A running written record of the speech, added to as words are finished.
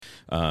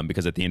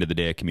because at the end of the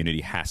day, a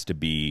community has to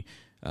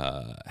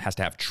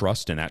have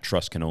trust, and that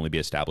trust can only be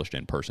established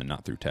in person,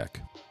 not through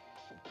tech.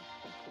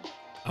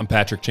 I'm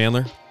Patrick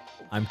Chandler.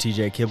 I'm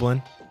TJ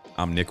Kiblin.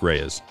 I'm Nick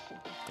Reyes,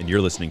 and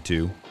you're listening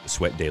to the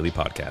Sweat Daily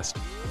Podcast.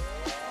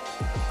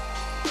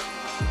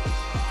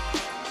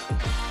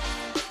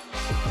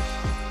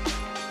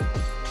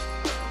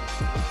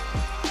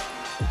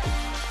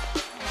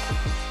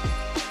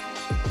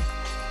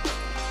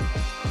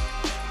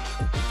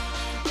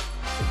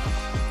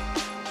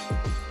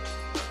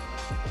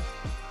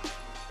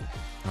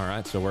 All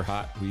right, so we're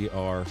hot. We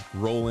are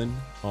rolling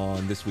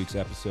on this week's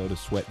episode of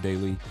Sweat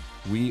Daily.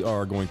 We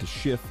are going to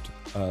shift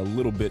a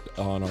little bit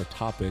on our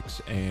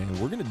topics, and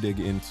we're going to dig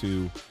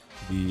into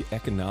the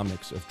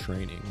economics of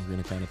training. We're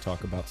going to kind of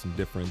talk about some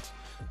different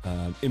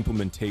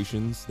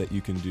implementations that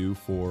you can do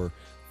for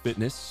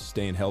fitness,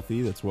 staying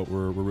healthy. That's what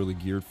we're really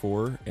geared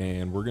for,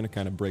 and we're going to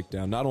kind of break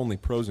down not only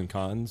pros and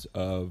cons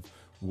of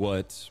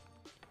what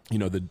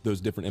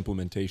those different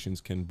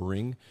implementations can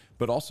bring,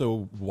 but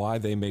also why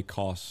they may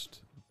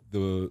cost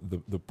the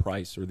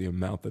price or the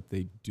amount that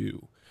they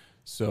do.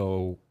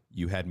 So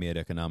you had me at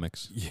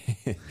economics.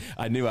 Yeah,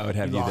 I knew I would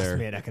have you lost there.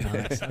 Me at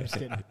economics. I'm just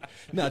kidding.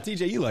 No,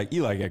 TJ, you like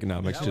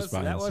economics That just was,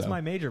 fine. That was so.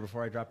 my major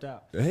before I dropped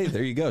out. Hey,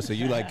 there you go. So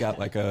you got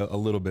a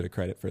little bit of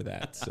credit for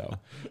that. So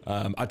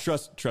I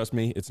trust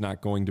me, it's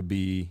not going to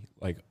be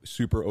like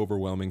super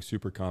overwhelming,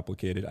 super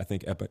complicated. I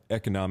think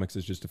economics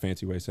is just a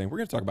fancy way of saying we're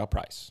going to talk about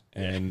price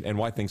and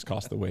why things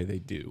cost the way they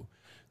do.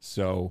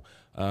 So,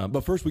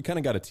 but first we kind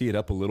of got to tee it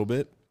up a little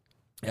bit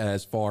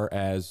as far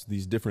as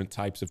these different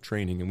types of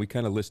training. And we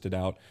kind of listed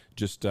out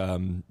just,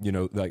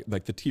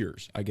 like the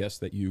tiers, I guess,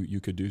 that you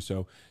could do.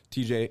 So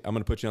TJ, I'm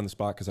going to put you on the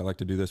spot because I like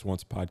to do this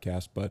once a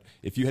podcast, but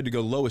if you had to go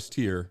lowest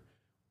tier,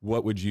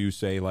 what would you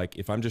say? Like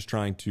if I'm just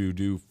trying to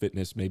do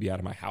fitness, maybe out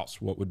of my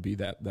house, what would be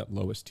that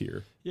lowest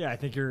tier? Yeah, I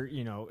think you're,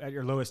 at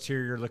your lowest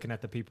tier, you're looking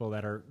at the people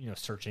that are,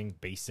 searching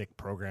basic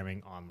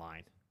programming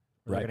online.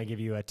 We're going to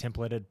give you a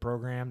templated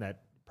program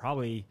that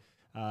probably,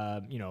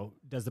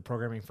 does the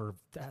programming for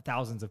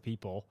thousands of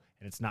people,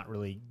 and it's not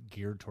really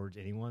geared towards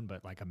anyone,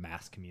 but like a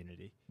mass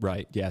community.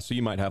 Right. Yeah. So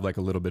you might have like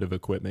a little bit of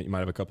equipment. You might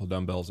have a couple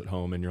dumbbells at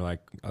home, and you're like,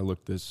 I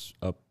looked this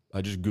up.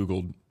 I just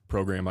Googled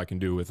program I can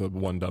do with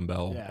one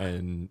dumbbell,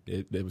 and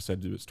it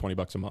said it was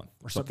 $20 a month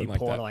or something like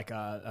that. Like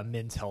a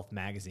Men's Health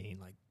magazine,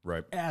 like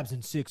right. Abs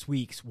in 6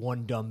 weeks,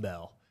 one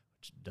dumbbell,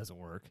 which doesn't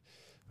work.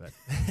 But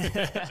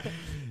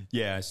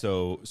yeah.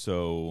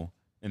 So.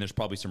 And there's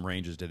probably some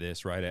ranges to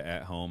this, right,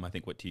 at home. I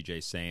think what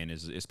TJ's saying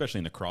is, especially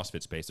in the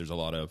CrossFit space, there's a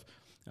lot of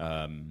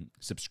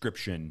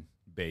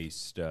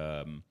subscription-based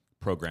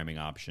programming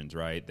options,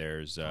 right?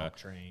 There's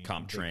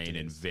CompTrain,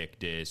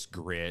 Invictus,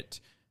 Grit.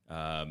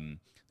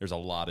 There's a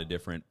lot of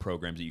different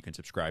programs that you can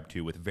subscribe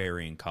to with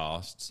varying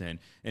costs and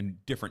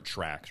different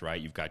tracks, right?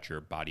 You've got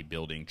your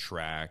bodybuilding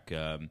track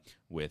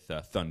with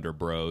Thunder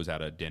Bros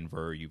out of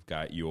Denver. You've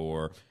got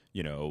your,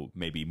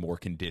 maybe more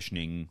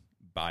conditioning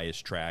bias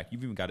track.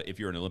 You've even got, if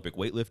you're an Olympic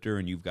weightlifter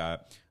and you've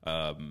got,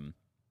 a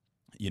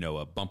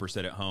bumper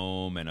set at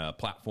home and a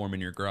platform in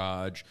your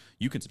garage,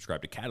 you can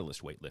subscribe to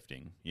Catalyst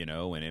Weightlifting,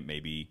 and it may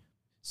be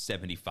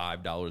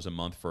 $75 a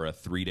month for a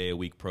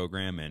 3-day-a-week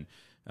program and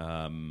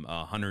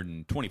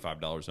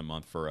 $125 a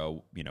month for a,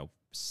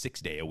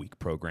 6-day-a-week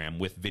program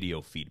with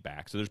video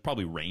feedback. So there's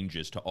probably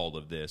ranges to all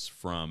of this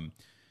from,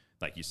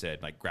 like you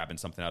said, like grabbing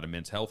something out of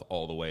Men's Health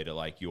all the way to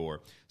like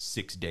your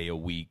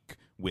 6-day-a-week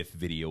with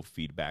video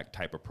feedback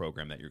type of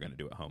program that you're going to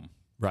do at home.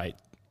 Right.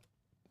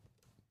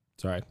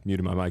 Sorry,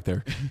 muted my mic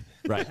there.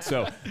 Right.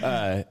 So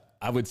I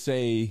would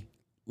say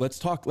let's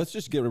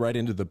just get right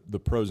into the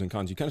pros and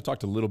cons. You kind of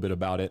talked a little bit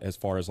about it as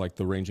far as like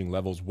the ranging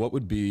levels. What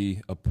would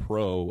be a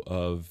pro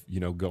of,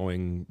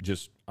 going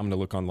just, I'm going to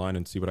look online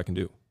and see what I can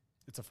do?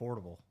 It's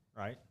affordable,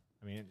 right?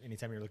 I mean,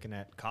 anytime you're looking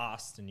at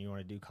costs and you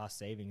want to do cost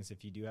savings,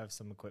 if you do have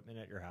some equipment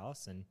at your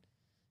house and,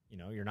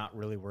 you're not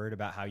really worried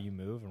about how you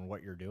move and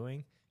what you're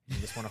doing, you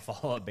just want to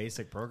follow a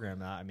basic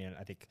program. I mean,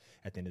 I think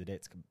at the end of the day,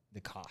 it's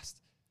the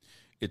cost.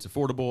 It's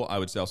affordable. I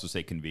would also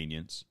say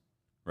convenience,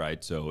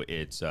 right? So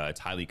it's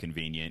highly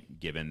convenient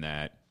given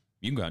that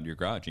you can go out into your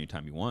garage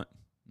anytime you want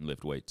and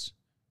lift weights.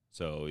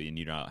 So and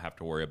you don't have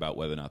to worry about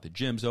whether or not the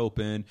gym's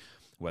open,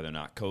 whether or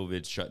not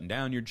COVID's shutting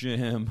down your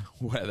gym,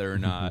 whether or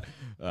not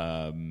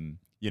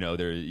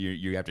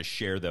you have to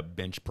share the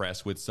bench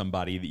press with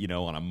somebody,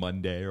 on a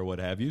Monday or what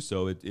have you.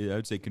 So I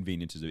would say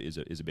convenience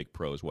is a big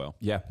pro as well.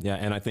 Yeah,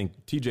 and I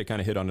think TJ kind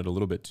of hit on it a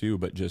little bit too,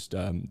 but just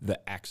the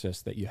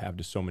access that you have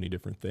to so many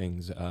different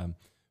things.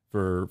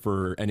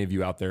 For any of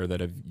you out there that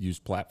have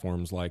used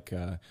platforms like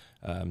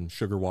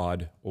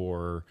SugarWOD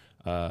or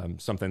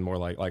something more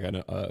like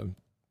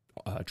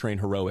Train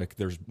Heroic,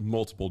 there's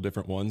multiple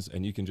different ones,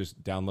 and you can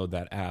just download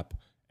that app.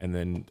 And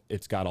then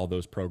it's got all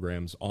those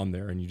programs on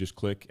there, and you just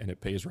click and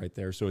it pays right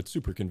there. So it's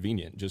super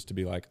convenient just to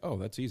be like, oh,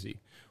 that's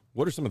easy.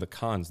 What are some of the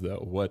cons though?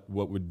 What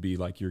would be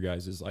like your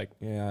guys is like,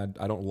 yeah,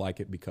 I don't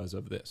like it because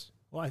of this.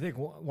 Well, I think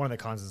one of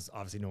the cons is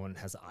obviously no one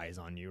has eyes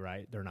on you,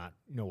 right? They're not,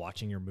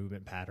 watching your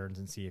movement patterns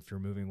and see if you're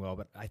moving well.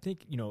 But I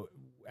think,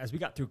 as we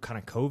got through kind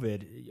of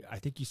COVID, I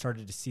think you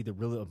started to see the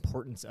real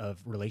importance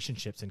of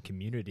relationships and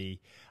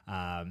community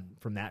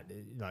from that,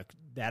 like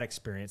that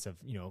experience of,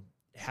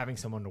 having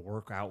someone to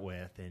work out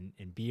with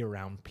and be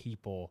around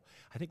people.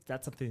 I think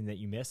that's something that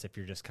you miss if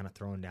you're just kind of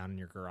thrown down in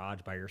your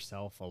garage by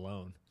yourself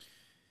alone.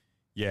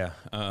 Yeah.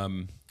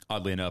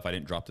 Oddly enough, I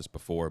didn't drop this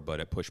before, but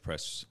at Push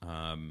Press,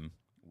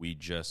 we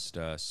just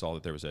saw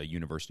that there was a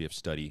University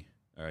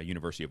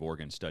of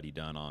Oregon study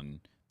done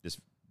on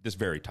this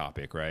very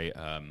topic, right?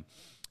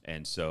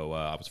 And so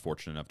I was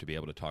fortunate enough to be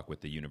able to talk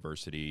with the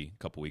university a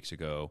couple weeks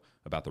ago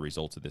about the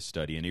results of this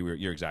study. And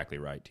you're exactly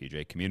right,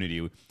 TJ.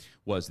 Community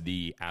was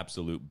the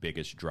absolute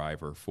biggest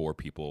driver for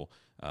people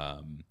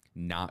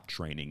not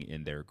training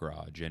in their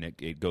garage. And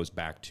it goes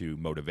back to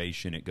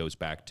motivation. It goes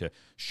back to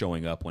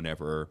showing up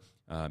whenever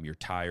you're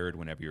tired,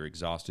 whenever you're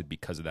exhausted,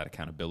 because of that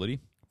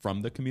accountability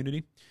from the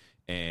community.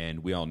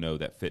 And we all know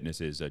that fitness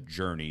is a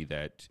journey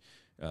that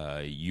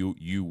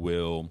you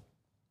will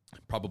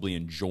probably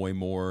enjoy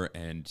more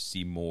and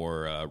see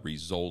more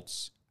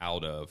results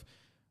out of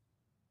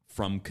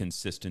from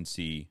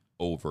consistency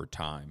over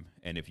time.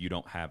 And if you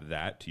don't have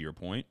that, to your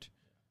point,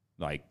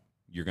 like,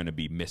 you're going to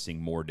be missing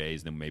more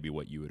days than maybe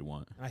what you would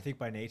want. And I think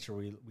by nature,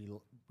 we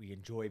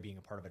enjoy being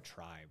a part of a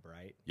tribe,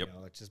 right? Yep.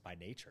 It's just by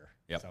nature.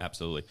 Yep, so.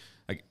 Absolutely.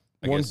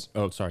 I guess.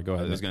 Oh, sorry. Go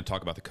ahead. I was going to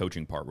talk about the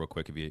coaching part real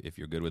quick, if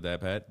you're good with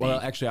that, Pat. Well,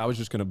 actually, I was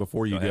just going to,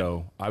 before you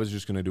go, I was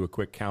just going to do a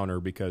quick counter,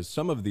 because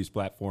some of these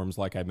platforms,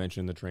 like I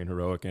mentioned, the Train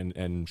Heroic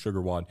and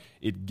Sugar WOD,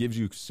 it gives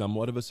you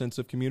somewhat of a sense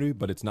of community,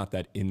 but it's not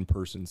that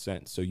in-person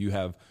sense. So you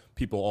have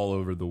people all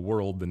over the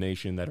world, the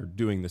nation, that are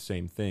doing the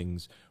same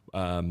things.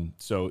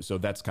 So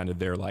that's kind of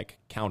their like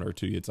counter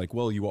to you. It's like,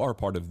 well, you are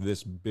part of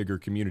this bigger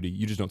community.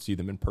 You just don't see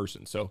them in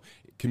person. So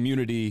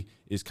community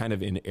is kind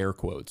of in air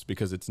quotes,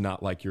 because it's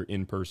not like you're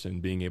in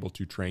person being able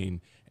to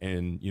train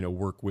and,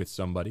 work with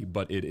somebody,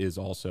 but it is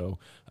also,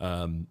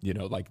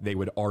 like they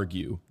would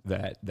argue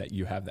that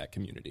you have that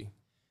community.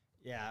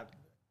 Yeah.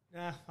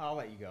 I'll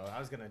let you go. I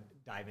was going to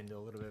dive into a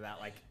little bit of that,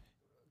 like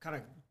kind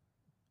of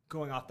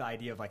going off the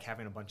idea of like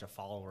having a bunch of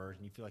followers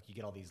and you feel like you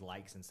get all these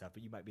likes and stuff,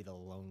 but you might be the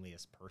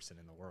loneliest person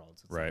in the world.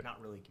 So it's like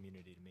not really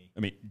community to me.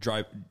 I mean,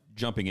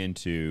 jumping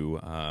into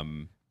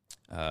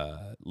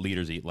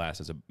Leaders Eat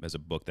Last as a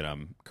book that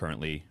I'm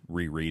currently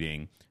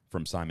rereading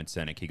from Simon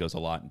Sinek. He goes a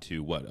lot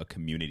into what a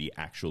community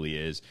actually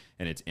is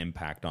and its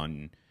impact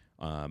on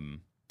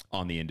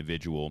the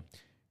individual.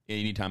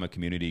 Anytime a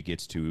community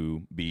gets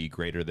to be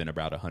greater than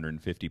about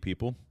 150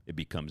 people, it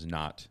becomes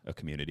not a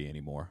community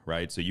anymore,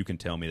 right? So you can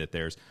tell me that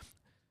there's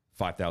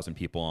 5,000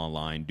 people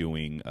online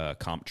doing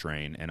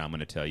CompTrain, and I'm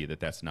going to tell you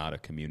that that's not a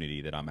community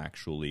that I'm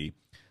actually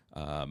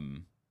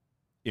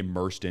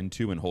immersed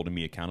into and holding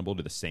me accountable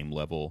to the same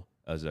level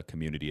as a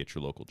community at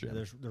your local gym.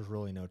 Yeah, there's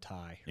really no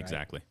tie.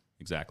 Right?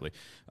 Exactly.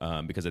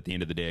 Because at the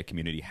end of the day, a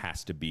community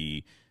has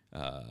to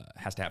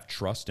have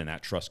trust, and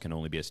that trust can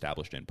only be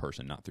established in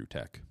person, not through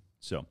tech.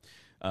 So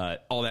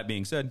all that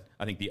being said,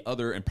 I think the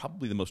other and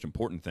probably the most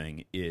important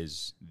thing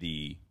is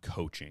the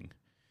coaching.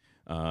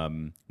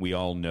 We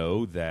all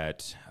know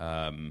that,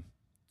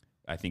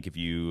 I think if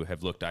you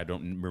have looked, I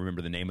don't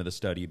remember the name of the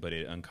study, but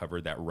it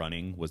uncovered that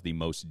running was the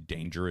most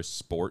dangerous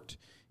sport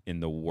in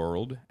the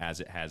world, as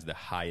it has the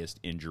highest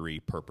injury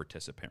per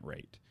participant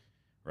rate,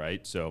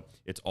 right? So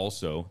it's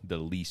also the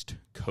least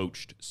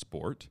coached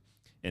sport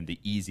and the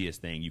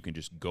easiest thing you can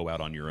just go out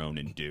on your own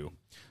and do.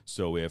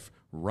 So if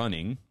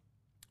running,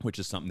 which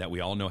is something that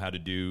we all know how to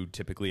do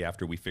typically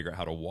after we figure out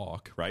how to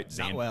walk, right?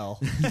 Not well.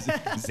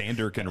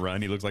 Xander can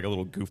run. He looks like a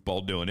little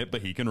goofball doing it,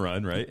 but he can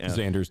run, right?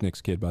 Xander's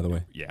Nick's kid, by the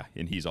way. Yeah,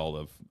 and he's all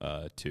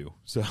of 2.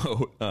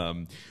 So,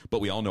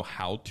 but we all know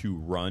how to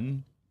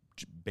run,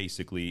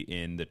 basically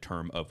in the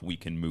term of we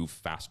can move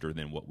faster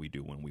than what we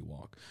do when we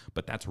walk.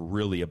 But that's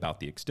really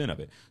about the extent of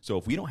it. So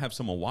if we don't have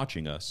someone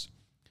watching us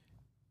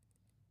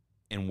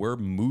and we're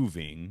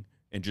moving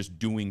and just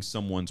doing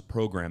someone's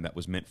program that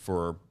was meant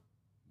for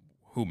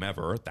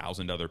whomever,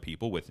 1,000 other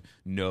people, with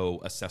no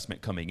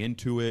assessment coming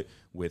into it,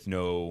 with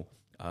no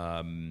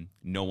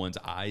one's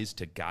eyes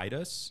to guide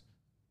us,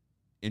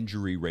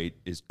 injury rate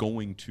is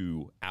going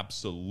to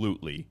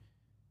absolutely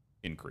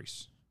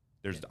increase.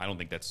 I don't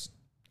think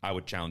I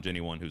would challenge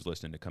anyone who's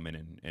listening to come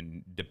in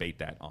and debate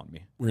that on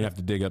me. We're going to have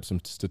to dig up some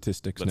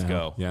statistics Let's now.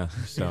 go. Yeah.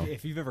 So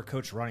if you've ever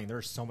coached running,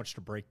 there's so much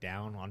to break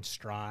down on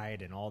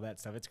stride and all that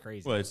stuff. It's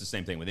crazy. Well, it's the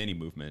same thing with any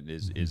movement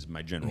is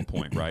my general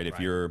point, right? If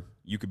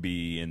you could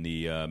be in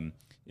the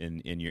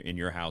in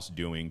your house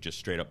doing just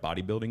straight up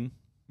bodybuilding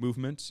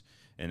movements,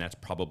 and that's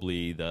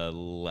probably the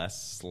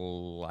less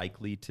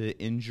likely to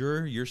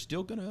injure. You're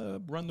still going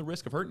to run the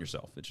risk of hurting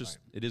yourself. It's just,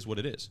 It is what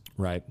it is.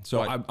 Right.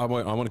 So I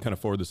want to kind of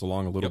forward this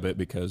along a little bit,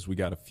 because we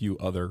got a few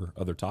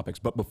other topics.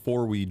 But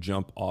before we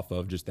jump off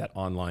of just that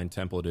online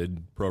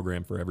templated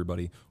program for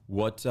everybody,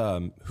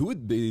 who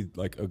would be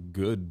like a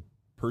good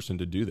person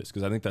to do this?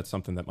 Because I think that's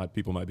something that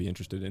people might be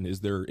interested in.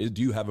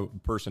 Do you have a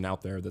person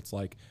out there that's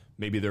like,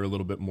 maybe they're a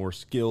little bit more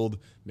skilled,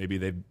 maybe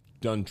they've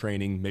done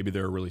training, maybe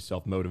they're a really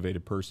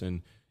self-motivated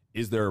person?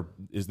 is there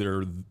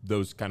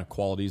those kind of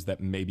qualities that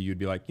maybe you'd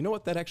be like, you know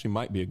what, that actually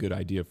might be a good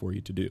idea for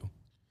you to do?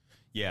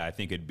 Yeah, I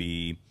think it'd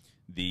be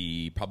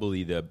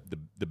probably the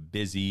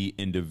busy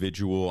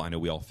individual. I know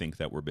we all think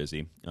that we're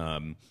busy,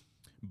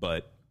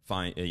 but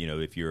fine.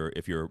 If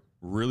you're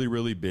really,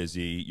 really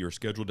busy, your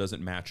schedule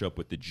doesn't match up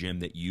with the gym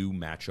that you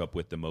match up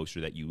with the most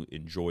or that you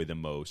enjoy the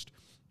most,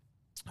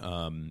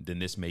 then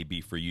this may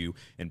be for you.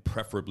 And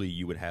preferably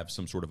you would have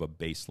some sort of a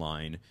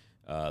baseline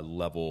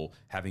level,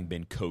 having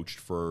been coached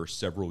for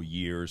several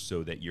years,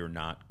 so that you're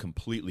not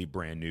completely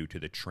brand new to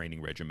the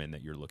training regimen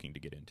that you're looking to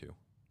get into.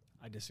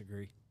 I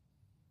disagree.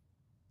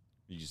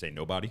 Did you say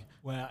nobody?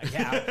 Well,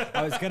 yeah,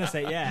 I was gonna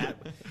say, yeah.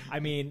 I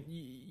mean,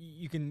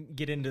 you can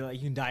get into,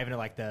 you can dive into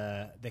like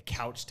the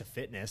couch to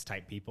fitness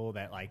type people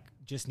that like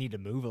just need to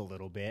move a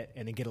little bit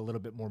and then get a little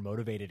bit more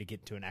motivated to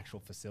get to an actual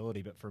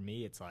facility. But for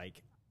me, it's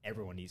like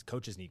everyone need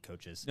coaches.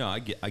 No, I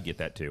get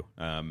that too.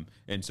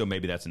 And so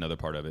maybe that's another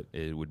part of it.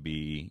 It would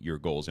be your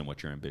goals and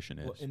what your ambition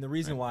is. Well, and the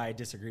reason why I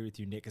disagree with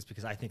you, Nick, is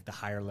because I think the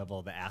higher level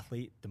of the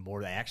athlete, the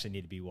more they actually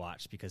need to be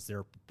watched, because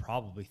they're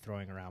probably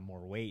throwing around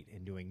more weight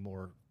and doing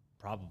more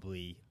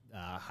probably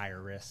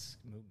higher risk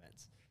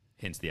movements.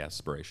 Hence the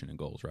aspiration and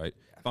goals, right?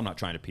 Yeah. If I'm not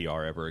trying to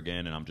PR ever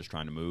again and I'm just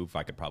trying to move,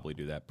 I could probably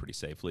do that pretty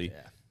safely,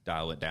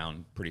 dial it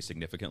down pretty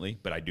significantly.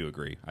 But I do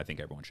agree. I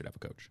think everyone should have a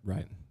coach.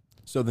 Right.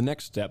 So the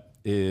next step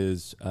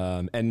is,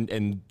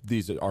 and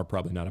these are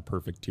probably not a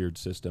perfect tiered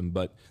system,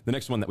 but the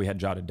next one that we had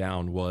jotted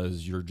down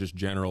was your just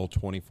general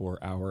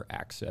 24-hour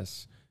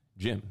access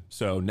gym.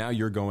 So now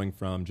you're going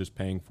from just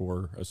paying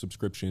for a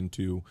subscription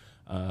to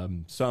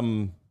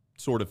some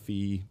sort of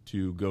fee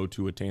to go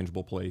to a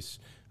tangible place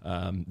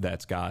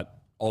that's got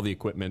all the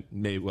equipment,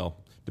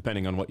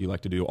 depending on what you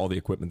like to do, all the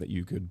equipment that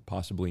you could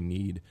possibly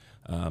need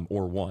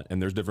or want.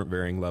 And there's different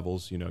varying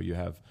levels. You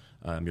have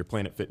your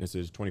Planet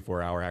Fitnesses,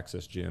 24-hour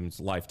access gyms,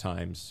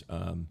 Lifetimes,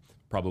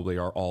 probably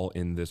are all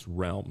in this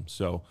realm.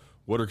 So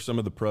what are some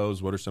of the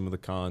pros? What are some of the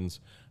cons?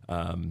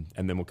 And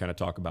then we'll kind of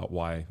talk about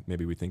why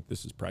maybe we think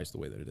this is priced the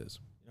way that it is.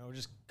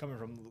 Just coming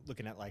from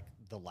looking at like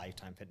the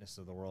Lifetime Fitness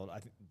of the world, I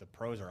think the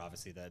pros are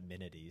obviously the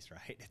amenities,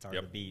 right? It's hard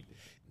to beat.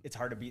 It's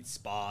hard to beat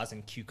spas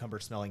and cucumber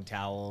smelling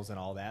towels and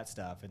all that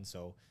stuff. And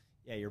so,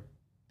 yeah, you're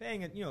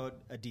paying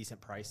a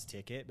decent price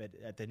ticket, but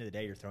at the end of the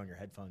day, you're throwing your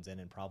headphones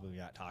in and probably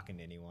not talking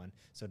to anyone.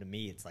 So to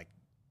me, it's like,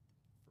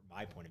 from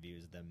my point of view,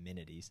 is the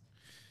amenities.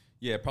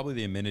 Yeah, probably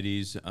the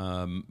amenities,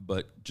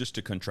 but just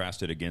to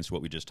contrast it against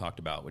what we just talked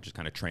about, which is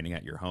kind of training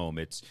at your home,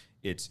 it's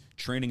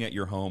training at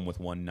your home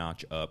with one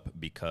notch up,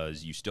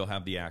 because you still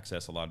have the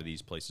access. A lot of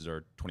these places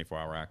are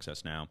 24-hour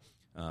access now,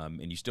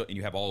 and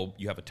you have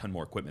a ton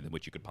more equipment than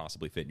what you could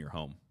possibly fit in your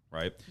home,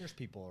 right? There's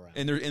people around,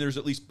 and there's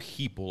at least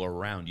people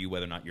around you,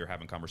 whether or not you're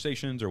having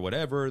conversations or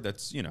whatever.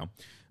 That's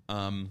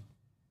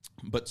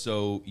but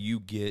so you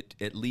get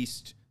at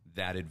least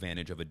that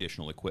advantage of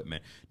additional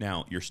equipment.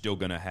 Now, you're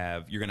going to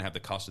have the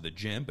cost of the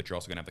gym, but you're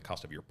also going to have the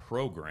cost of your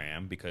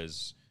program,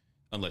 because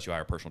unless you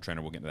hire a personal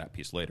trainer, we'll get into that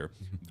piece later.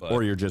 But,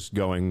 or you're just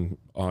going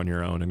on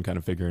your own and kind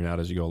of figuring it out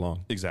as you go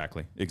along.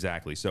 Exactly.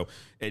 So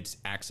it's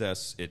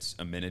access, it's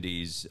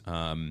amenities,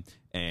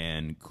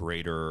 and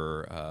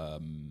greater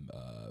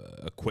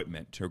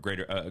equipment, or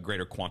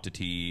greater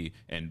quantity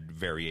and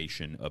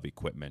variation of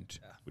equipment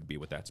would be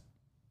what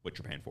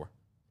you're paying for.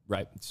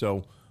 Right.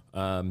 So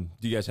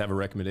do you guys have a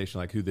recommendation,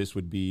 like who this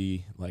would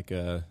be like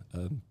a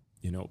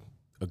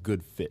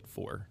good fit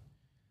for?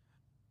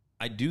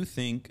 I do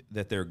think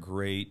that they're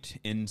great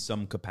in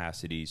some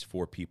capacities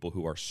for people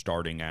who are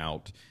starting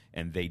out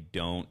and they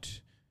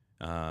don't,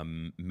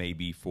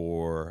 maybe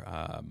for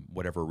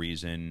whatever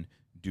reason,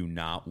 do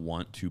not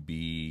want to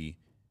be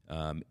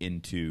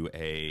into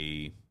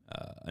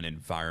an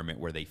environment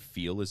where they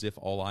feel as if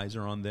all eyes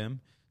are on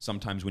them.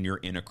 Sometimes when you're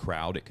in a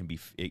crowd, it can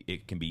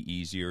be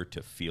easier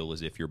to feel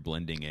as if you're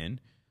blending in.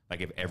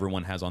 Like if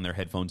everyone has on their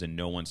headphones and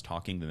no one's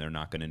talking, then they're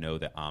not going to know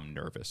that I'm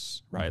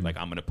nervous, right? Mm-hmm. Like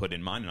I'm going to put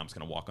in mine and I'm just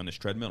going to walk on this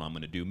treadmill and I'm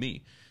going to do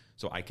me.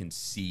 So I can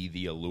see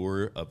the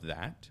allure of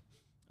that.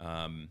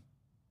 And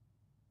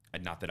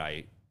not that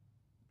I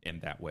am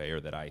that way or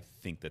that I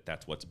think that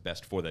that's what's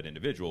best for that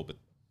individual, but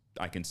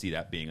I can see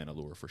that being an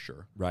allure for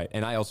sure. Right.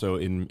 And I also,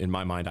 in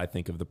my mind, I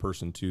think of the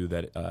person too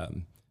that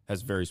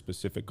has very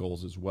specific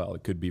goals as well.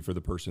 It could be for the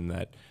person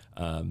that,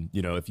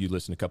 if you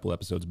listen a couple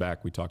episodes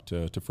back, we talked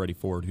to Freddie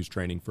Ford, who's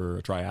training for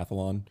a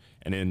triathlon,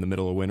 and in the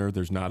middle of winter,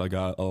 there's not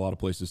a lot of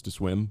places to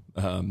swim,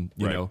 and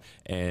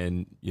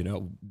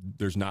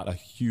there's not a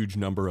huge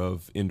number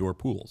of indoor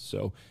pools.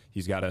 So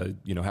he's got to,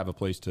 have a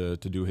place to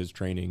do his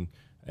training.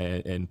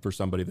 And for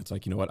somebody that's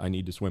like, you know what, I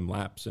need to swim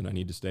laps and I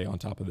need to stay on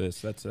top of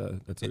this, it's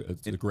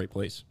a great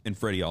place. And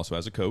Freddie also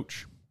has a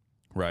coach,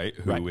 right?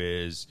 Who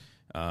is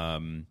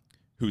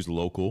who's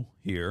local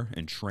here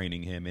and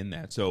training him in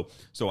that. So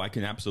I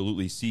can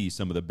absolutely see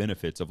some of the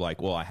benefits of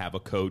like, well, I have a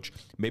coach.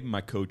 Maybe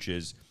my coach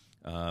is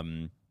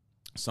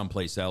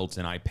someplace else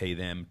and I pay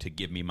them to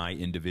give me my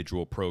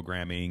individual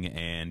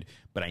programming,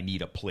 but I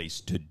need a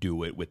place to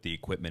do it with the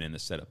equipment and the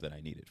setup that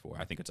I need it for.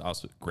 I think it's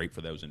also great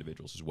for those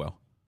individuals as well.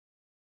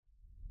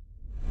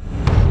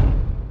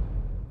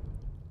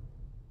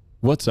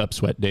 What's up,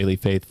 Sweat Daily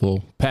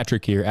Faithful?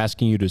 Patrick here,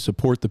 asking you to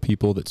support the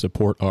people that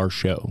support our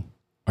show.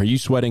 Are you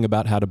sweating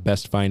about how to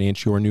best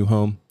finance your new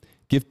home?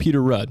 Give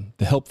Peter Rudd,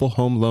 the helpful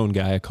home loan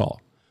guy, a call.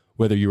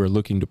 Whether you are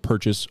looking to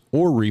purchase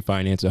or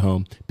refinance a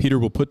home, Peter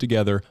will put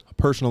together a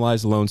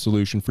personalized loan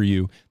solution for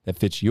you that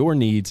fits your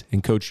needs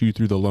and coach you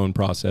through the loan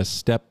process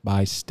step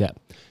by step.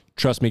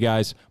 Trust me,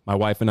 guys, my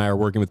wife and I are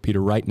working with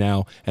Peter right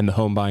now, and the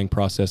home buying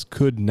process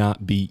could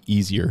not be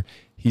easier.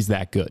 He's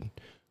that good.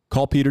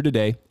 Call Peter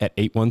today at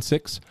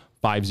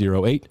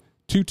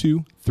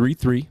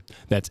 816-508-2233.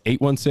 That's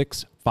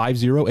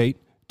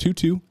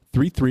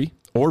 816-508-2233.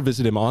 Or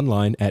visit him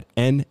online at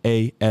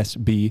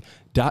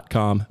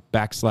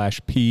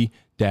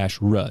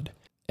nasb.com/P-Rudd.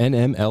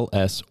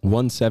 NMLS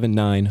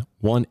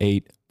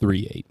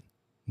 1791838.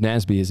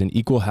 NASB is an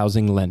equal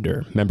housing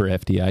lender. Member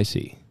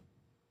FDIC.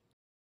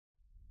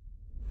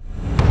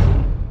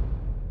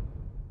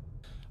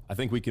 I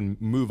think we can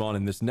move on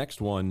in this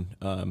next one,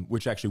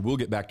 which actually we'll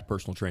get back to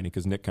personal training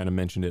because Nick kind of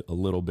mentioned it a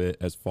little bit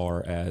as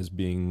far as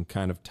being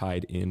kind of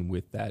tied in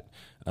with that,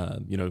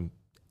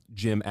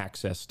 gym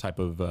access type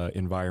of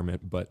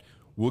environment. But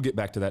we'll get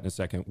back to that in a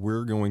second.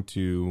 We're going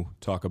to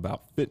talk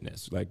about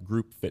fitness, like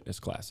group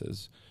fitness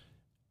classes.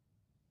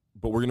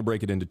 But we're going to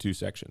break it into two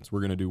sections.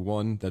 We're going to do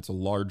one that's a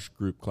large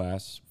group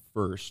class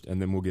first,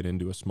 and then we'll get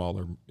into a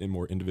smaller and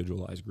more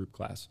individualized group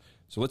class.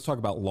 So let's talk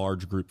about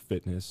large group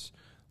fitness.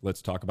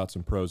 Let's talk about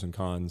some pros and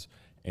cons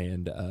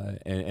and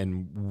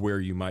where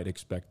you might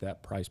expect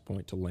that price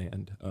point to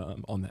land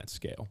on that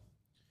scale.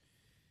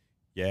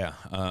 Yeah.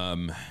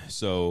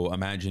 So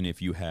imagine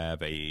if you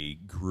have a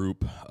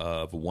group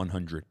of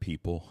 100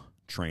 people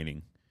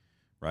training,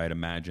 right?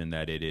 Imagine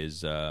that it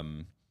is,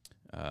 you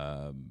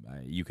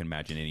can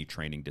imagine any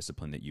training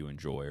discipline that you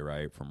enjoy,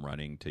 right? From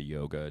running to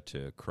yoga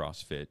to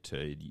CrossFit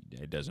to,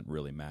 it doesn't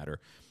really matter.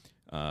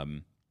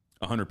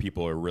 100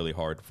 people are really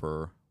hard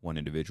for one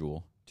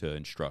individual to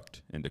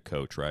instruct and to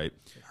coach, right?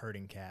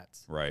 Herding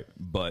cats. Right.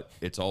 But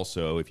it's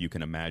also, if you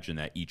can imagine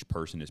that each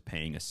person is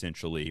paying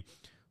essentially,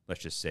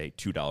 let's just say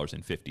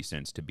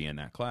 $2.50 to be in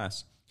that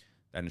class,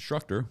 that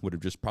instructor would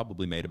have just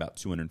probably made about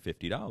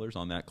 $250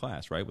 on that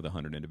class, right, with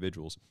 100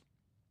 individuals.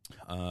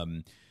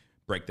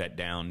 Break that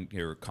down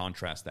or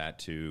contrast that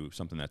to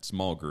something that's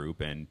small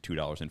group, and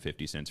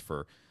 $2.50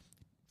 for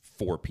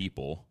 4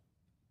 people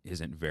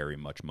isn't very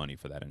much money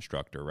for that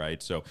instructor,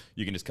 right? So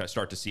you can just kind of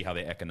start to see how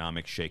the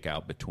economics shake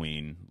out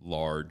between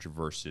large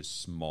versus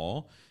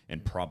small,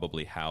 and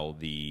probably how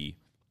the,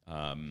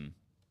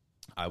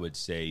 I would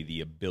say, the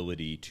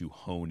ability to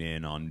hone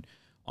in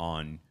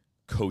on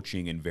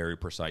coaching and very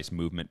precise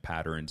movement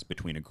patterns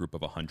between a group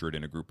of 100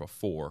 and a group of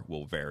 4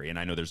 will vary. And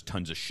I know there's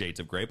tons of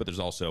shades of gray, but there's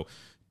also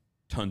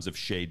tons of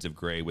shades of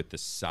gray with the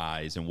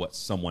size and what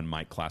someone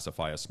might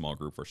classify as small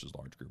group versus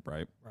large group,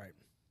 right? Right.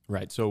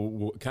 Right.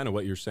 So kind of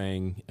what you're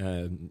saying,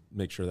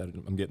 make sure that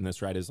I'm getting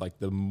this right, is like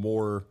the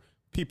more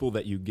people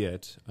that you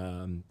get,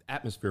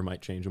 atmosphere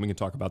might change. And we can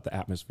talk about the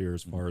atmosphere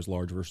as far as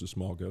large versus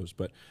small goes.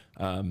 But,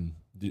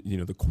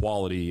 the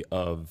quality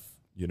of,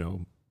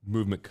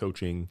 movement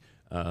coaching,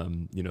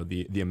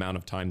 the amount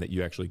of time that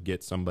you actually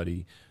get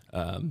somebody,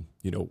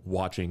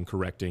 watching,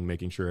 correcting,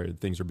 making sure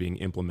things are being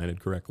implemented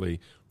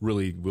correctly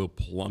really will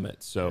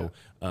plummet. So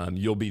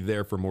you'll be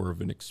there for more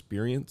of an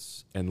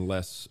experience and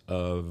less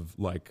of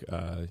like,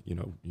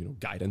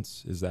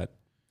 guidance. Is that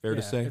fair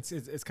to say?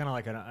 It's kind of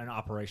like an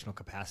operational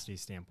capacity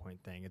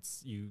standpoint thing.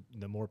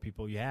 The more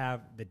people you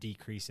have, the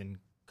decrease in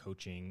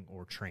coaching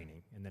or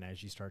training. And then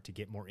as you start to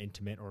get more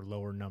intimate or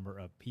lower number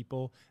of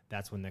people,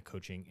 that's when the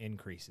coaching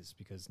increases,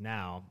 because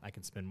now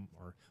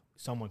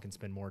someone can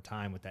spend more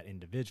time with that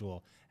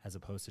individual as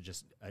opposed to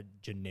just a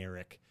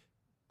generic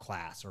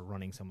class or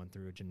running someone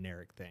through a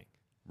generic thing.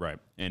 Right.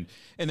 And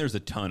there's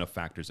a ton of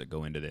factors that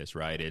go into this,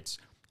 right? It's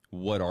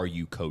what are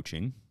you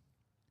coaching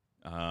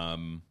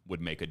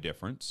would make a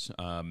difference.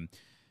 So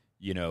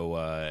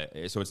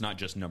it's not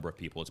just number of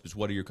people. It's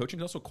what are your coaching?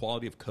 It's also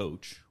quality of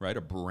coach, right?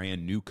 A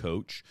brand new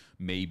coach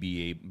may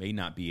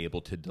not be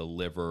able to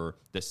deliver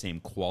the same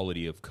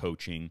quality of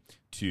coaching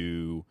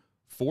to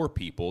 4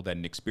 people that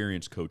an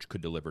experienced coach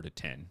could deliver to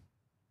 10,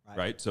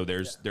 right? So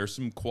there's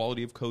some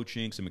quality of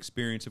coaching, some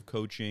experience of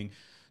coaching,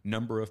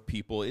 number of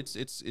people.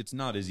 It's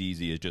not as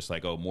easy as just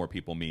like, more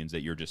people means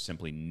that you're just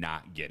simply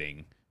not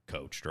getting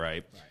coached,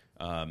 right?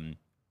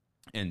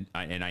 And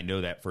I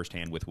know that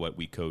firsthand with what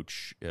we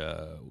coaching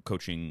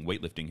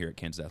weightlifting here at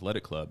Kansas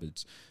Athletic Club.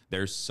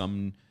 There's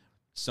some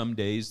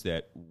days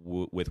that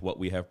with what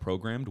we have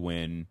programmed,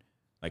 when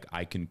like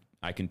I can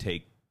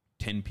take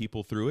 10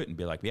 people through it and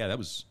be like, yeah, that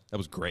was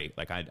great.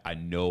 Like I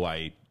know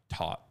I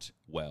taught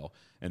well.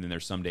 And then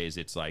there's some days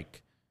it's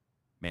like,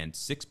 man,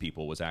 6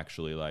 people was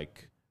actually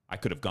like, I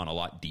could have gone a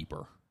lot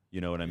deeper.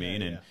 You know what I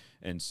mean? Yeah.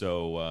 And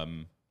so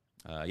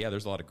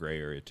there's a lot of gray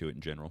area to it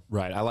in general.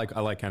 Right. I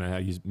like kind of how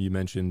you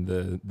mentioned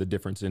the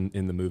difference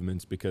in the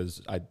movements,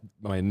 because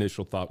my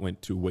initial thought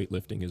went to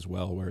weightlifting as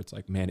well, where it's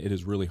like, man, it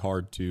is really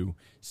hard to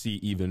see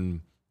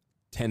even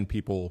 10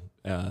 people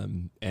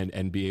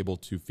and be able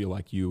to feel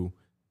like you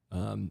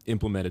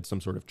implemented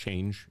some sort of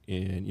change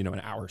in,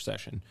 an hour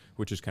session,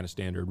 which is kind of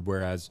standard.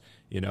 Whereas,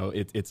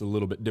 it's a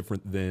little bit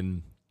different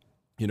than,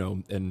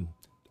 and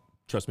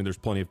trust me, there's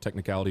plenty of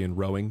technicality in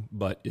rowing,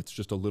 but it's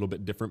just a little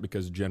bit different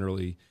because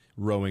generally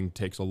rowing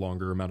takes a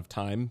longer amount of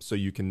time. So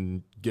you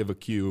can give a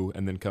cue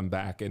and then come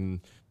back and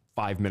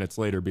 5 minutes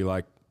later be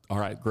like, all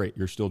right, great,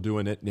 you're still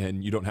doing it.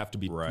 And you don't have to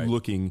be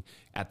looking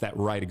at that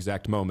right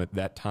exact moment,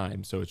 that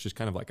time. So it's just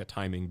kind of like a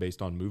timing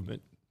based on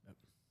movement.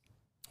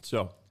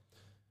 So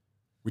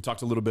we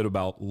talked a little bit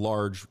about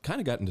large, kind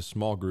of got into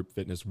small group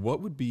fitness.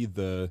 What would be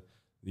the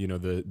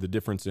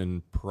difference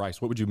in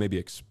price? What would you maybe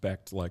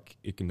expect, like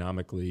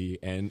economically?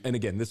 And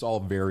again, this all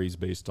varies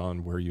based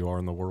on where you are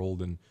in the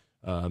world and,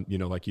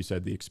 like you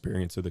said, the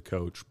experience of the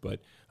coach.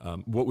 But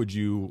what would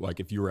you, like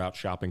if you were out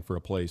shopping for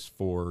a place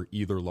for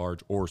either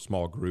large or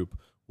small group,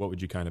 what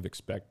would you kind of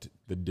expect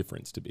the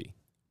difference to be?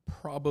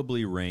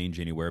 Probably range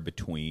anywhere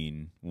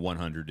between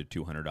 $100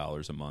 to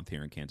 $200 a month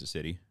here in Kansas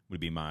City would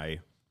be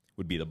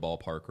the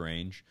ballpark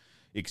range.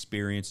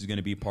 Experience is going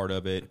to be part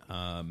of it.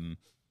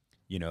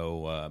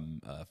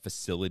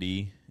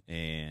 Facility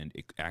and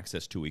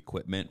access to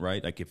equipment,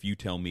 right? Like if you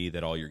tell me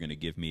that all you're going to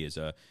give me is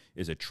a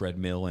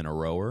treadmill and a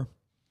rower,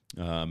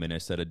 and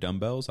a set of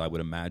dumbbells, I would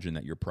imagine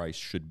that your price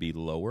should be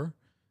lower.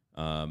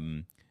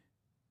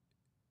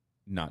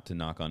 Not to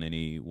knock on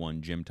any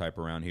one gym type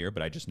around here,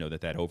 but I just know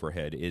that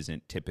overhead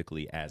isn't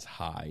typically as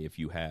high if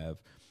you have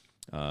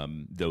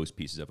those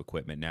pieces of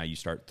equipment. Now you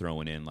start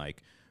throwing in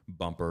like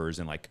bumpers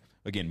and like,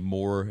 again,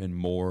 more and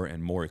more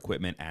and more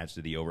equipment adds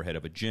to the overhead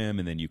of a gym,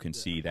 and then you can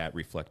see that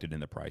reflected in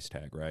the price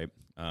tag, right?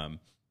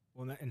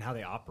 Well, and how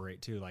they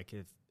operate too. Like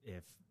if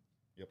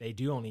they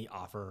do only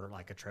offer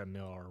like a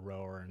treadmill or a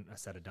rower and a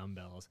set of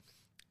dumbbells,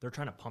 they're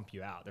trying to pump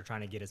you out. They're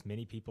trying to get as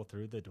many people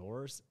through the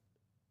doors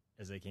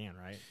as they can,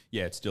 right?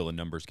 Yeah, it's still a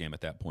numbers game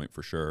at that point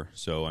for sure.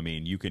 So I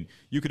mean, you could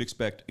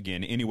expect,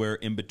 again, anywhere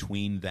in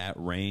between that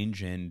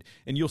range, and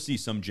you'll see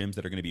some gyms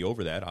that are going to be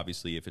over that.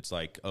 Obviously, if it's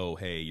like, oh,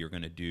 hey, you're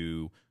going to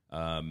do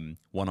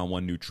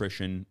one-on-one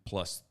nutrition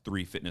plus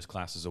 3 fitness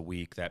classes a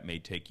week, that may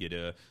take you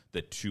to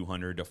the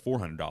 $200 to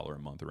 $400 a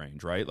month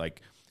range, right?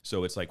 Like,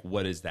 so it's like,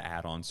 what is the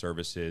add-on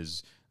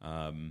services?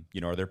 Are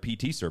there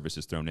PT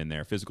services thrown in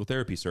there? Physical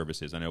therapy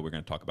services? I know we're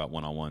going to talk about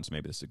one-on-one, so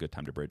maybe this is a good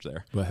time to bridge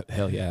there. Well,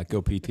 hell yeah,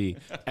 go PT.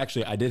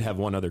 Actually, I did have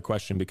one other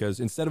question, because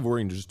instead of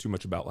worrying just too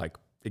much about like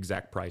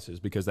exact prices,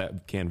 because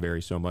that can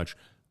vary so much,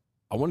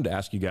 I wanted to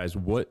ask you guys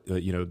what,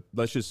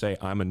 let's just say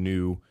I'm a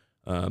new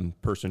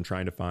person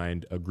trying to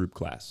find a group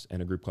class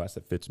and a group class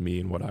that fits me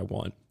and what I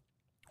want.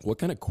 What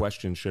kind of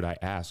questions should I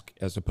ask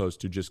as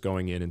opposed to just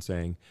going in and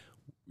saying,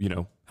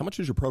 how much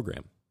is your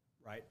program?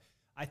 Right.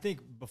 I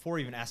think before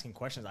even asking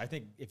questions, I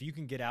think if you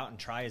can get out and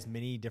try as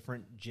many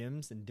different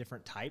gyms and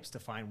different types to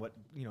find what,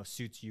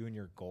 suits you and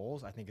your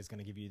goals, I think is going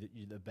to give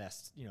you the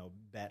best,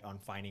 bet on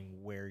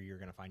finding where you're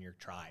going to find your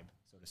tribe,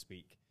 so to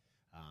speak.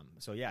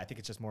 I think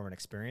it's just more of an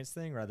experience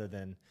thing rather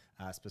than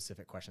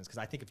specific questions. Because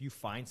I think if you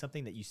find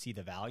something that you see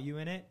the value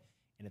in it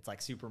and it's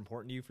like super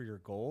important to you for your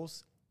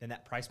goals, then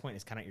that price point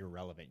is kind of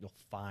irrelevant. You'll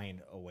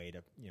find a way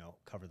to,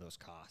 cover those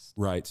costs.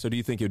 Right. So do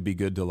you think it'd be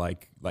good to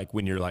like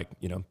when you're like,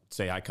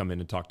 say I come in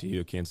and talk to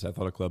you at Kansas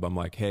Athletic Club, I'm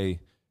like, hey,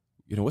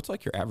 what's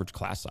like your average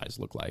class size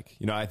look like?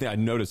 I think I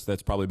noticed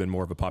that's probably been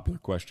more of a popular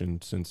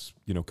question since,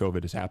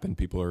 COVID has happened.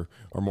 People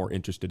are more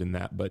interested in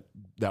that, but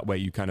that way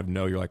you kind of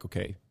know, you're like,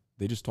 okay,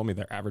 they just told me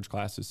their average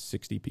class is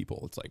 60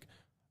 people. It's like,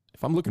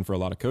 if I'm looking for a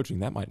lot of coaching,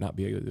 that might not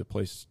be a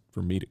place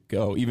for me to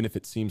go, even if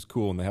it seems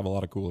cool and they have a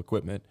lot of cool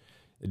equipment.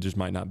 It just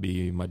might not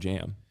be my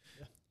jam.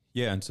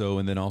 Yeah.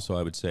 And then also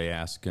I would say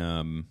ask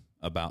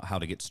about how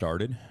to get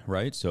started,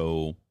 right?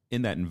 So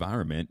in that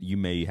environment, you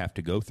may have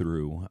to go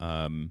through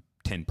 10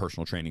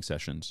 personal training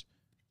sessions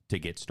to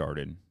get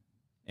started.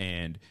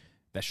 And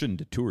that shouldn't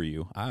deter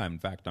you. I'm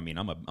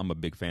a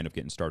big fan of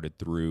getting started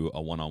through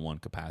a one-on-one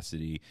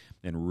capacity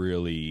and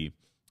really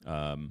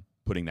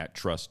putting that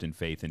trust and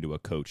faith into a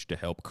coach to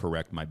help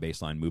correct my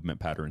baseline movement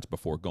patterns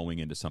before going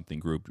into something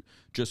group.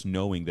 Just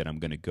knowing that I'm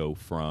going to go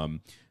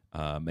from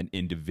an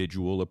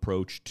individual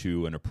approach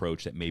to an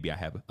approach that maybe I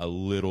have a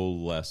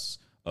little less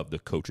of the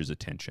coach's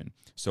attention.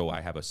 So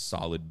I have a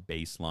solid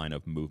baseline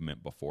of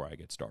movement before I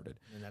get started.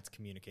 And that's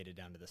communicated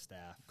down to the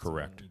staff.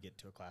 Correct. So when you get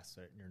to a class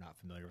that you're not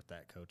familiar with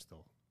that coach,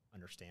 they'll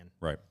understand.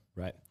 Right.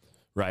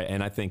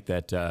 And I think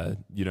that,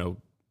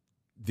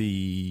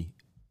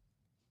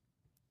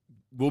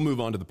 we'll move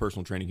on to the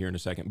personal training here in a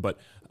second, but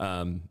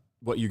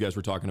what you guys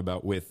were talking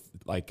about with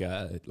like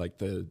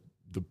the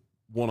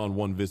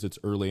one-on-one visits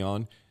early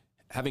on,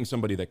 having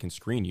somebody that can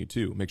screen you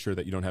too, make sure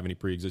that you don't have any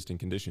pre-existing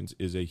conditions,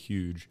 is a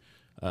huge,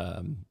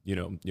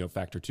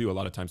 factor too. A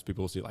lot of times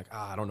people will see like,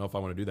 I don't know if I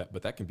want to do that,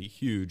 but that can be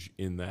huge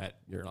in that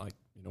you're like,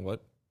 you know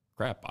what,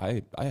 crap,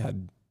 I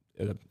had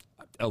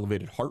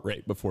elevated heart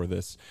rate before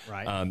this.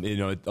 Right.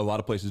 A lot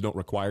of places don't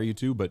require you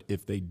to, but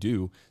if they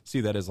do,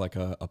 see that as like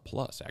a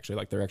plus, actually.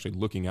 Like they're actually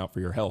looking out for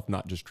your health,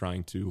 not just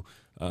trying to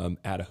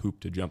add a hoop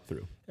to jump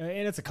through.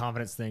 And it's a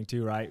confidence thing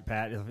too, right,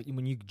 Pat?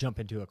 When you jump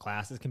into a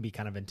class, it can be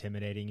kind of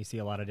intimidating. You see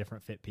a lot of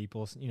different fit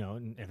people,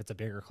 and if it's a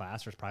bigger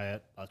class, there's probably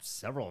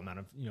several amount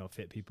of,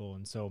 fit people.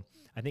 And so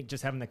I think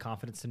just having the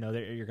confidence to know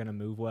that you're going to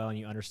move well and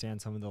you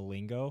understand some of the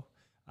lingo,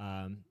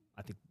 I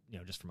think,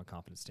 just from a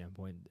confidence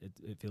standpoint,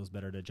 it feels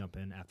better to jump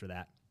in after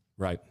that.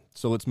 Right.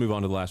 So let's move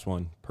on to the last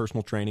one,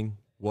 personal training.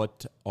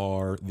 What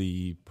are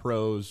the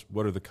pros?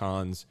 What are the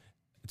cons?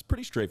 It's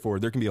pretty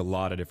straightforward. There can be a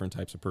lot of different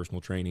types of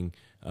personal training.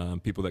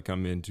 People that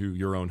come into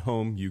your own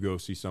home, you go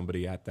see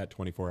somebody at that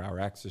 24-hour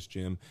access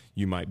gym.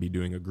 You might be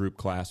doing a group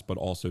class, but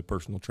also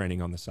personal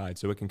training on the side.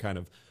 So it can kind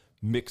of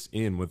mix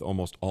in with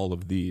almost all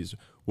of these.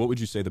 What would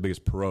you say the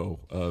biggest pro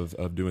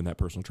of doing that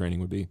personal training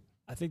would be?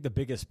 I think the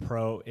biggest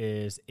pro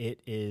is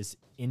it is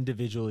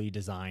individually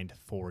designed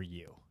for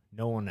you,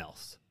 no one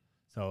else.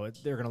 So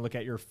they're going to look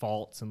at your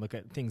faults and look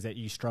at things that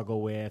you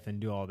struggle with and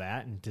do all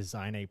that and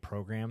design a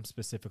program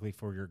specifically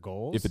for your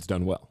goals. If it's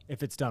done well.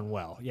 If it's done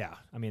well, yeah.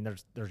 I mean,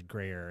 there's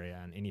gray area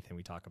in anything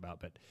we talk about,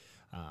 but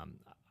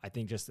I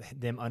think just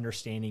them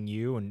understanding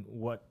you and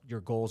what your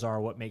goals are,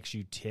 what makes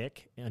you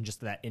tick, and just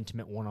that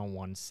intimate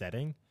one-on-one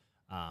setting,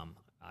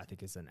 I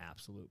think is an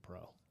absolute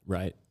pro.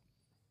 Right.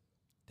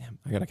 Damn,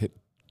 I got to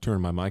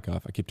turn my mic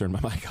off. I keep turning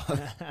my mic on.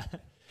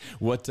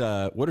 What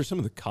are some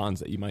of the cons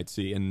that you might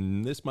see?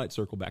 And this might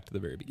circle back to the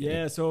very beginning.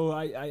 Yeah, so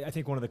I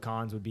think one of the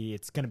cons would be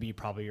it's going to be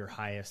probably your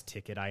highest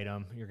ticket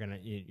item. You're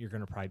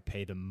gonna probably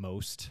pay the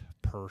most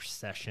per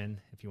session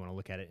if you want to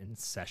look at it in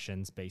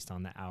sessions based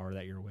on the hour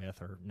that you're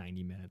with, or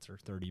 90 minutes or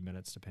 30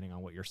 minutes, depending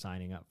on what you're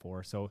signing up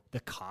for. So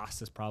the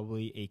cost is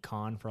probably a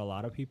con for a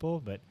lot of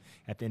people. But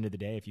at the end of the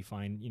day, if you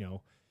find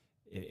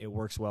it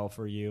works well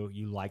for you,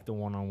 you like the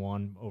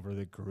one-on-one over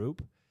the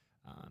group,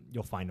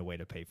 you'll find a way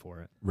to pay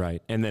for it.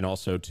 Right. And then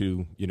also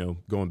to,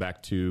 going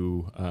back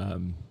to,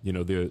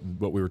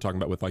 what we were talking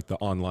about with like the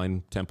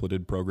online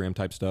templated program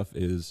type stuff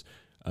is,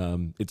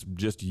 it's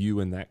just you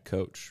and that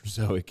coach.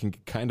 So it can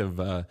kind of,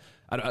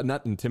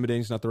 not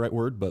intimidating is not the right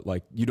word, but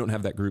like you don't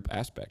have that group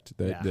aspect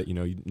that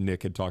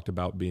Nick had talked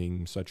about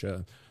being such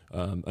an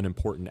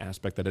important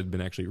aspect that had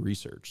been actually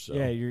researched. So.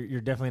 Yeah. You're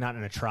definitely not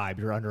in a tribe.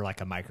 You're under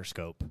like a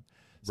microscope.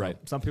 Right.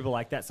 Some people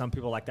like that. Some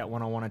people like that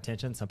one-on-one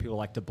attention. Some people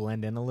like to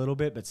blend in a little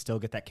bit, but still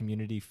get that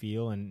community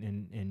feel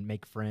and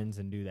make friends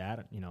and do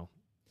that.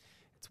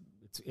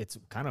 It's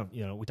kind of,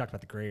 we talked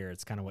about the gray area.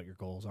 It's kind of what your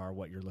goals are,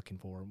 what you're looking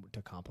for to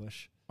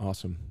accomplish.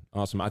 Awesome.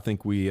 I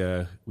think we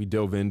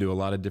dove into a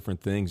lot of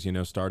different things,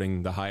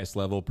 starting the highest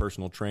level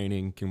personal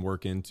training can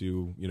work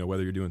into,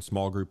 whether you're doing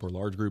small group or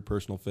large group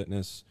personal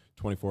fitness,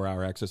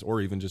 24-hour access,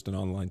 or even just an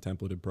online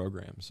templated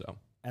program. So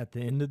at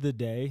the end of the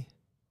day,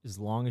 as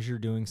long as you're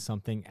doing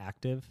something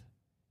active,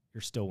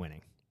 you're still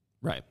winning.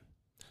 Right.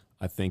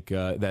 I think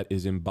that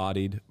is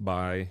embodied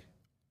by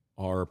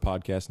our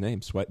podcast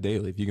name, Sweat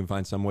Daily. If you can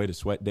find some way to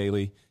sweat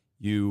daily,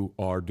 you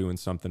are doing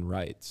something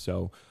right.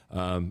 So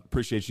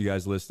appreciate you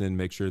guys listening.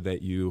 Make sure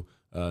that you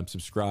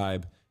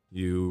subscribe,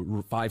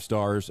 you 5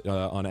 stars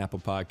on Apple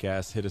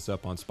Podcasts, hit us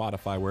up on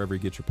Spotify, wherever you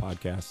get your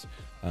podcasts.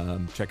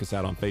 Check us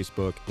out on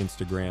Facebook,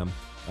 Instagram.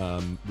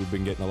 We've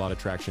been getting a lot of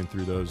traction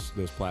through those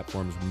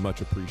platforms.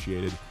 Much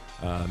appreciated.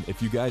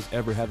 If you guys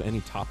ever have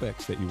any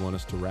topics that you want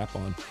us to wrap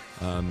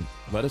on,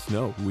 let us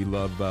know. We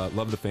love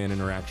the fan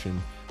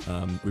interaction.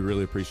 We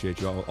really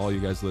appreciate you all you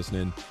guys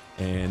listening.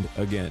 And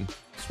again,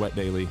 Sweat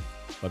Daily.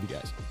 Love you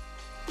guys.